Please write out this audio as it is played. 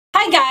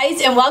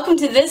guys, and welcome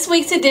to this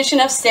week's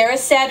edition of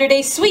Sarah's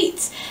Saturday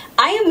Sweets.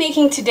 I am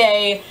making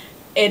today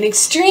an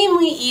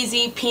extremely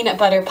easy peanut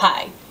butter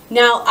pie.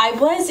 Now, I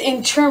was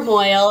in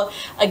turmoil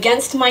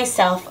against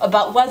myself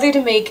about whether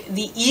to make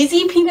the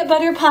easy peanut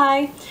butter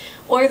pie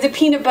or the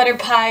peanut butter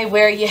pie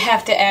where you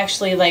have to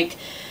actually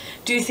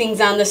do things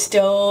on the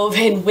stove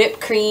and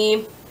whipped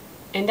cream,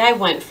 and I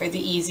went for the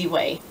easy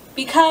way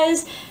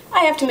because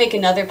I have to make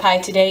another pie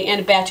today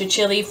and a batch of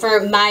chili for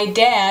my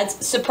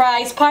dad's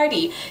surprise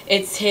party.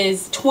 It's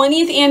his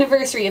 20th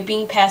anniversary of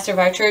being pastor of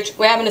our church.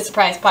 We're having a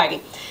surprise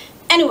party.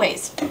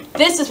 Anyways,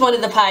 this is one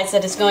of the pies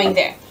that is going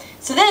there.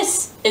 So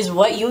this is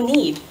what you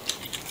need.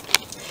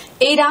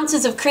 8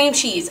 ounces of cream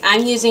cheese.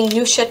 I'm using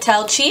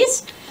Neuchâtel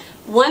cheese.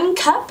 1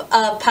 cup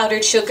of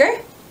powdered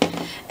sugar.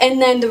 And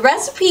then the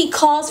recipe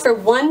calls for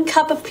 1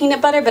 cup of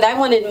peanut butter, but I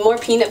wanted more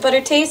peanut butter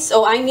taste,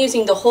 so I'm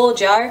using the whole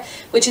jar,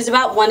 which is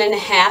about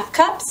 1.5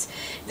 cups.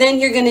 Then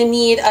you're going to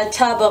need a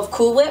tub of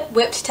Cool Whip,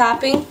 whipped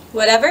topping,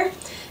 whatever.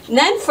 And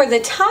then for the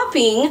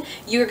topping,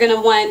 you're going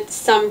to want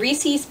some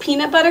Reese's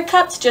peanut butter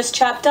cups, just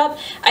chopped up.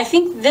 I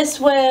think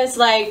this was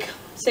like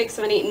 6,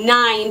 7, 8,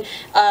 9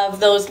 of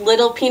those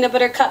little peanut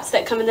butter cups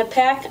that come in the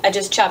pack. I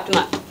just chopped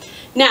them up.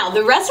 Now,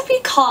 the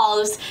recipe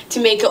calls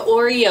to make an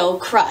Oreo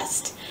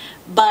crust.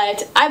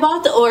 But I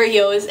bought the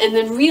Oreos and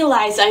then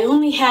realized I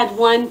only had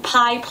 1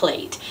 pie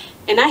plate.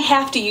 And I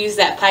have to use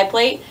that pie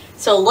plate.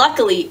 So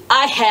luckily,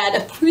 I had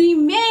a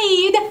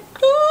pre-made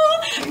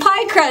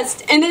pie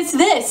crust. And it's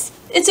this.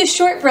 It's a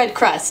shortbread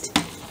crust.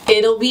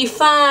 It'll be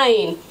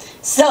fine.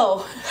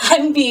 So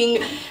I'm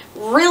being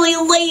really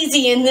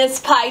lazy in this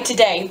pie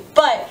today.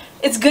 But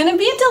it's going to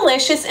be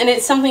delicious, and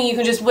it's something you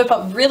can just whip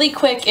up really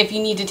quick if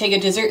you need to take a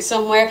dessert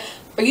somewhere.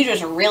 Or you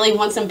just really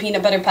want some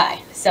peanut butter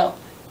pie. So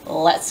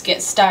let's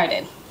get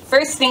started.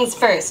 First things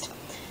first,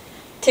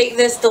 take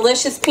this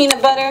delicious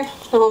peanut butter.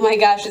 Oh my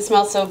gosh, it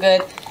smells so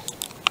good.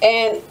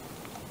 And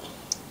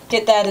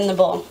get that in the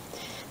bowl.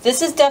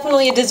 This is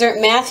definitely a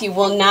dessert Matthew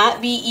will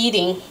not be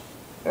eating.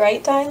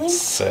 Right, darling?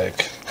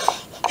 Sick.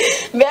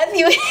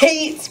 Matthew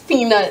hates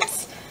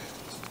peanuts.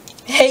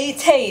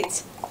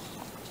 Hates.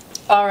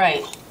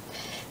 Alright.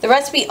 The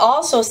recipe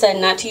also said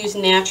not to use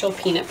natural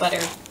peanut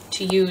butter,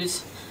 to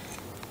use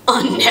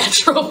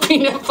unnatural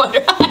peanut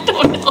butter. I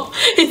don't know.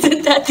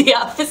 Isn't that the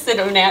opposite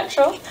of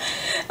natural?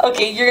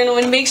 Okay, you're going to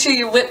want to make sure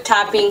your whipped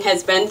topping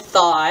has been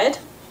thawed.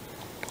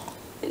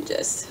 And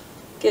just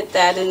get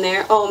that in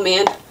there. Oh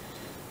man.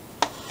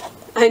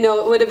 I know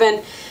it would have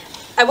been,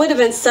 I would have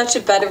been such a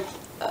better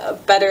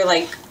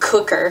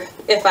cooker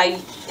if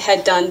I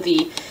had done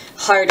the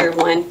harder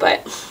one, but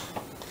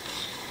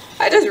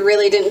I just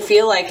really didn't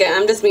feel like it.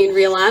 I'm just being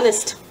real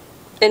honest.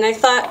 And I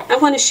thought I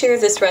want to share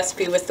this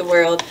recipe with the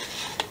world.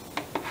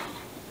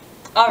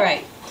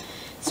 Alright,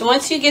 so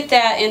once you get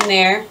that in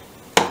there,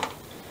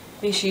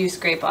 make sure you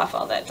scrape off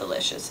all that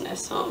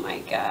deliciousness. Oh my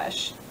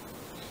gosh.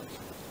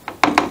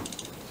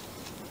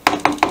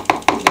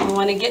 You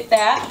want to get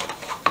that.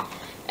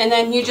 And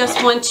then you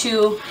just want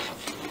to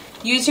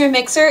use your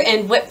mixer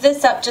and whip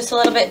this up just a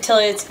little bit till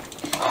it's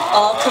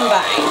all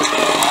combined.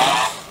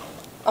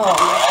 Oh my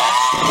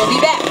gosh. We'll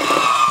be back.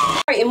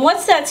 Alright, and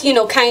once that's,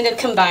 kind of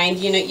combined,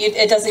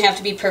 it doesn't have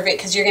to be perfect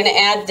because you're going to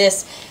add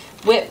this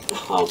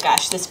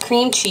this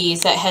cream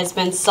cheese that has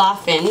been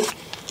softened.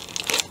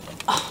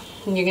 Oh,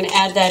 and you're going to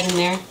add that in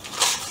there.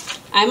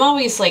 I'm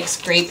always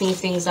scraping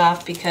things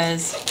off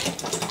because,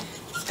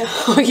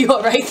 are you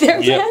all right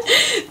there, yep. man?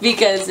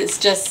 Because it's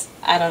just,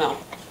 I don't know,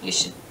 you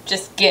should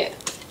just get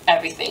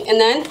everything. And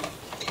then,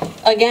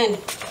 again,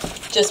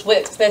 just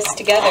whip this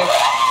together.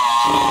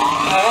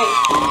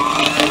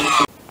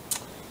 Alright.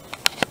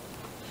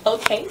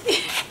 Okay.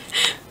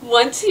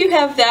 Once you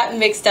have that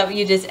mixed up,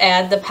 you just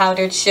add the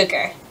powdered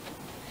sugar.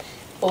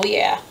 Oh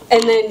yeah.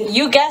 And then,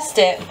 you guessed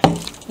it,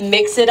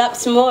 mix it up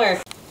some more.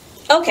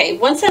 Okay,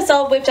 once that's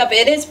all whipped up,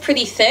 it is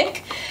pretty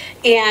thick.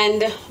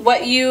 And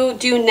what you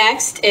do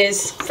next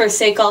is,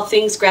 forsake all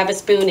things, grab a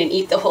spoon and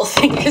eat the whole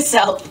thing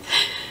yourself.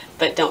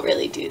 But don't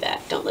really do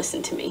that. Don't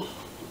listen to me.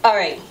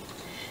 Alright.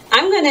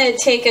 I'm going to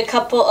take a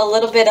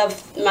little bit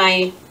of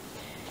my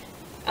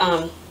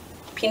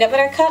peanut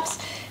butter cups.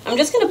 I'm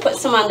just going to put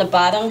some on the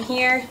bottom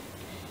here.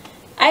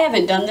 I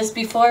haven't done this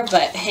before,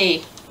 but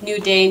hey,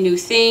 new day, new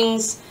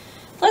things.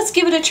 Let's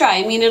give it a try.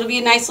 I mean, it'll be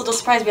a nice little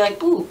surprise. Be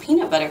like, ooh,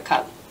 peanut butter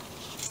cup.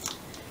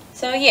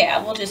 So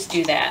yeah, we'll just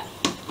do that.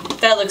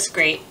 That looks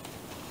great.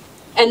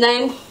 And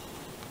then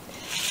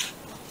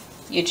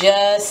you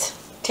just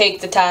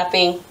take the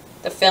topping,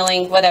 the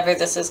filling, whatever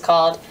this is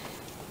called,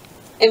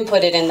 and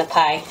put it in the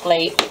pie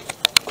plate.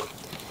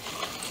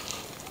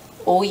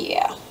 Oh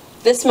yeah.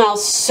 This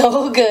smells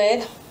so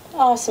good.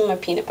 Oh, some of my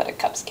peanut butter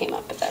cups came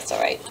up, but that's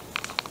alright.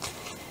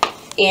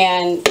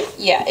 And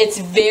yeah, it's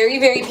very,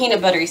 very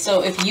peanut buttery.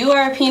 So if you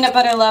are a peanut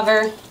butter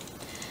lover,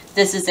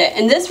 this is it.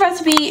 And this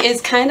recipe is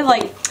kind of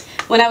like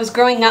when I was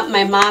growing up,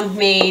 my mom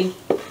made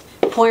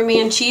poor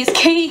man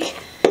cheesecake,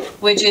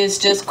 which is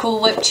just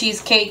Cool Whip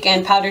cheesecake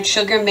and powdered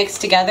sugar mixed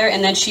together,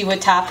 and then she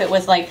would top it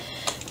with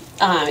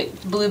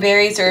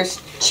blueberries or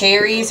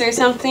cherries or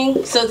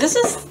something. So this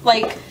is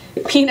like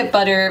peanut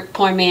butter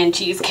poor man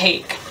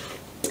cheesecake.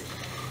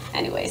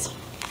 Anyways.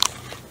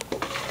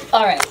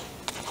 Alright.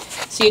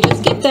 So you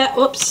just get that.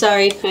 Whoops,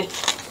 sorry.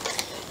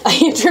 I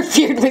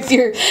interfered with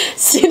your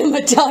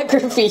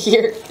cinematography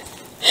here.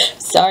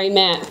 Sorry,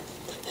 Matt.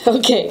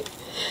 Okay.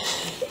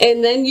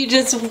 And then you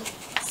just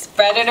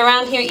spread it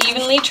around here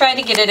evenly. Try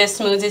to get it as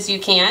smooth as you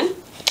can.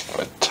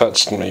 It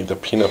touched me, the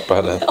peanut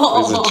butter.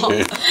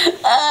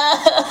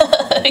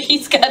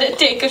 He's got to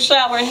take a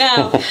shower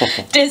now.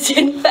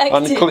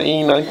 Disinfected.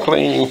 Unclean,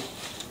 unclean.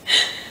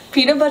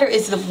 Peanut butter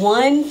is the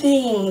one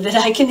thing that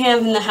I can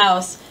have in the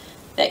house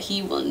that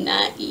he will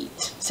not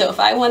eat. So if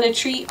I want a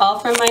treat all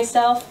for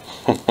myself,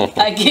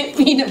 I get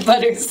peanut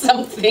butter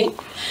something.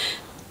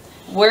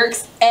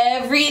 Works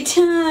every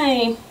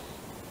time.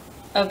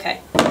 Okay.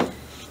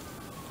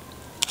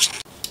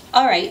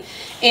 Alright,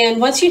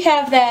 and once you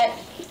have that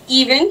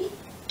even,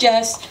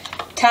 just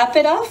top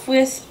it off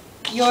with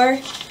your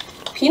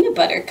peanut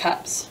butter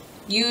cups.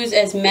 Use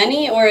as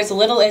many or as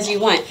little as you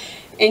want.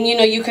 And you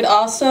know, you could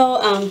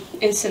also,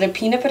 instead of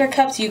peanut butter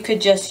cups, you could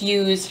just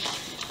use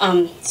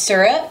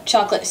syrup,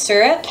 chocolate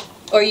syrup,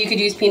 or you could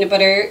use peanut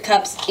butter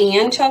cups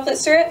and chocolate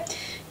syrup.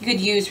 You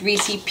could use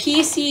Reese's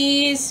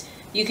Pieces,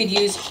 you could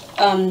use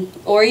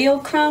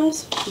Oreo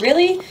crumbs.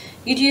 Really,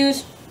 you'd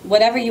use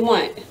whatever you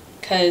want,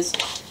 because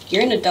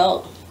you're an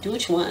adult. Do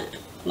what you want,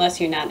 unless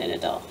you're not an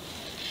adult.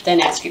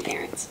 Then ask your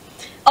parents.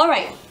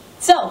 Alright,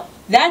 so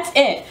that's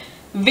it.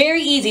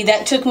 Very easy.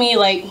 That took me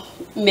like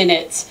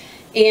minutes.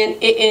 And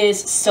it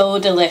is so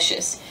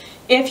delicious.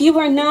 If you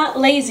are not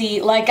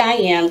lazy like I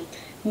am,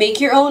 make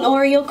your own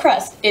Oreo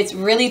crust. It's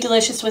really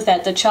delicious with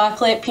that. The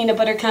chocolate peanut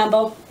butter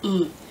combo.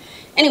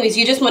 Anyways,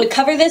 you just want to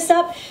cover this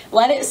up.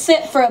 Let it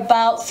sit for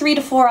about 3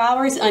 to 4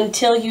 hours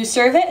until you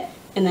serve it.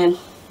 And then,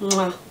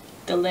 mwah,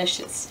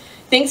 delicious.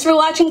 Thanks for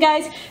watching,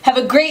 guys. Have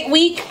a great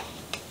week.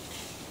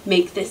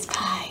 Make this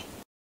pie.